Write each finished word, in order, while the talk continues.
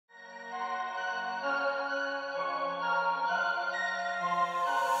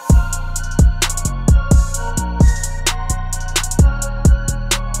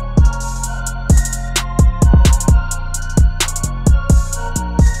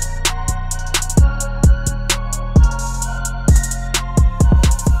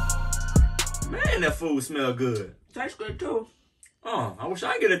Man, that food smell good. Tastes good too. Oh, I wish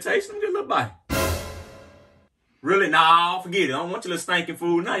I could get a taste. Let me get a little bite. Really? Nah, forget it. I don't want your little stinking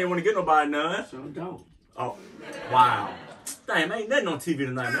food. Now you don't want to get nobody none. So don't. Oh, wow. Damn, ain't nothing on TV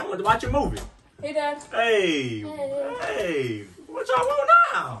tonight, man. I want to watch a movie. Hey, Dad. Hey. Hey. What y'all want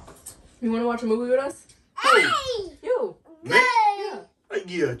now? You want to watch a movie with us? Hey. You. Me? Yeah. Hey,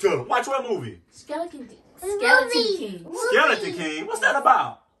 yeah, tell them. Watch what movie? Skeleton King. Skeleton King. Skeleton King? What's that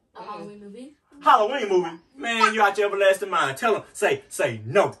about? A Halloween movie. Halloween movie? Man, you out your everlasting mind. Tell them. Say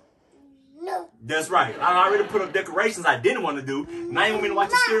no. No. That's right. I already put up decorations I didn't want to do. Now you want me to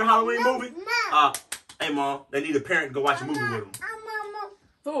watch a scary Halloween movie? Hey, Mom, they need a parent to go watch a movie with them.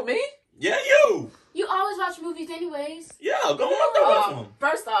 Who, me? Yeah, you. You always watch movies anyways. Yeah, go on them.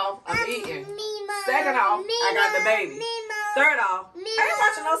 First off, I'm eating. Second off, I got the baby. Third off, I ain't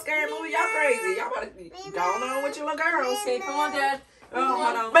watching no scary movie. Y'all crazy. Y'all better go on with your little girls. Okay, come on, Dad. Oh,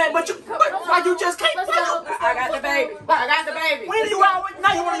 hold on. Man, but why you just can't play? I got the baby. I got the baby. When you out with,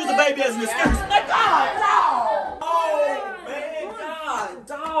 now you want to use the baby as an excuse. Like, God, dog. Oh, man, God,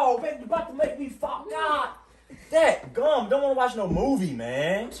 dog. Man, you about to make me fuck, God. That gum, don't want to watch no movie,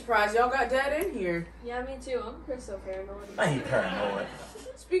 man. I'm surprised y'all got Dad in here. Yeah, me too. I'm so paranoid. I ain't paranoid.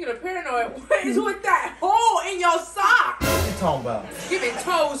 Speaking of paranoid, what is with that hole in your sock? What you talking about? Give it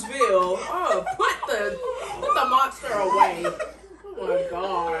Toesville. Oh, put the monster away. Oh my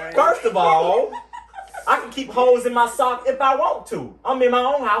God. First of all, I can keep holes in my sock if I want to. I'm in my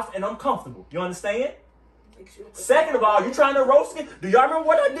own house and I'm comfortable. You understand? Second of all, you trying to roast me? Do y'all remember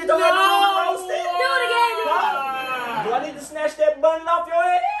what I did to roast it? Do it again. Do I need to snatch that bun off your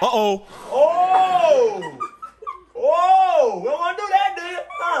head? Uh-oh. Oh! Oh! We don't want to do that, do you?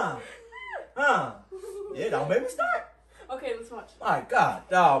 Huh? Yeah, don't make me start. Okay, let's watch. My God,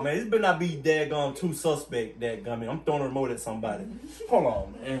 dog, man, this better not be daggone too suspect, daggone. I'm throwing a remote at somebody. Hold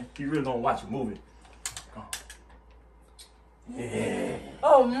on, man. You really gonna watch a movie? Yeah.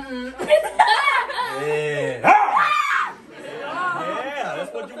 Oh, Yeah. Ah! Yeah,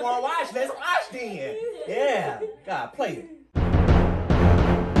 that's what you want to watch. Let's watch then. Yeah. God, play it.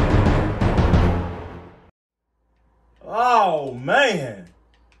 Oh, man.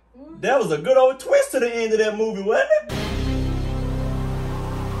 That was a good old twist to the end of that movie, wasn't it?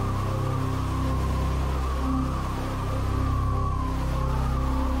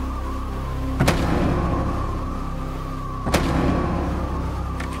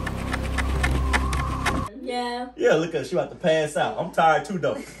 Yeah. Yeah, look at her. She about to pass out. I'm tired too,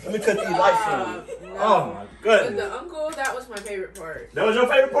 though. Let me cut these lights on. No. Oh, my With goodness. the uncle, that was my favorite part. That was your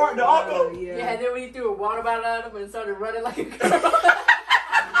favorite part, the uncle? Yeah. Yeah, and then when he threw a water bottle at him and started running like a girl.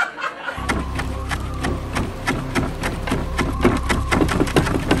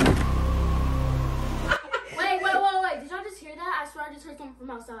 Wait. Did y'all just hear that? I swear I just heard something from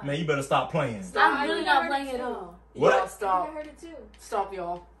outside. Man, you better stop playing. I'm really not playing at all. What? Y'all I stop. heard it too. Stop,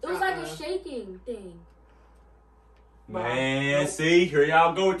 y'all. It was like a shaking thing. Man, see? Here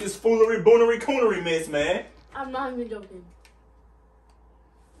y'all go with this foolery, boonery, coonery mess, man. I'm not even joking.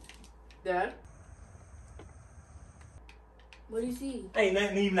 Dad? What do you see? Ain't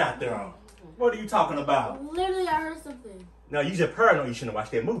nothing even out there. What are you talking about? Literally, I heard something. No, you just paranoid. You shouldn't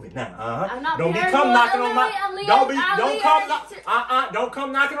watch that movie. Nah, I'm not Don't paranoid. be come knocking on my. Aaliyah, Don't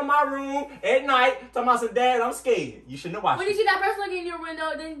come knocking on my room at night. Talking about some dad. I'm scared. You shouldn't have watched When it. you see that person looking in your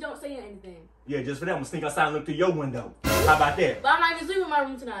window, then don't say anything. Yeah, just for that, I'm gonna sneak outside and look through your window. How about that? But I'm not even sleeping in my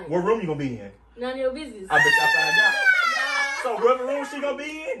room tonight. What room you gonna be in? None of your business. I bet I find out. So whatever room she gonna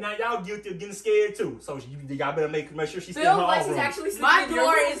be in, now y'all guilty of getting scared too. So y'all better make sure she's still in her own room. actually sleeping My in your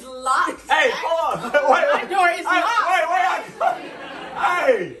door room. is locked. Hey, hold on. Wait. My door is locked.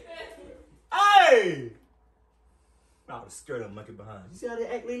 Hey. Hey. I was scared of the monkey behind. You see how they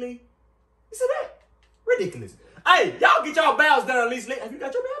act, Lily? You see that? Ridiculous. Hey, y'all get y'all baths done at least. Have you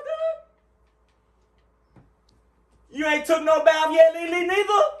got your bath done? You ain't took no bath yet, Lily,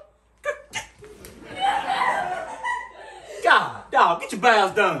 neither? God, dog, get your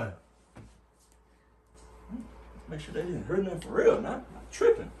baths done. Make sure they didn't hurt nothing for real, not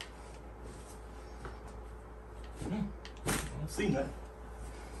tripping. I don't see nothing.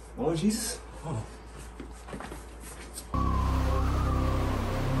 Lord Jesus. Oh.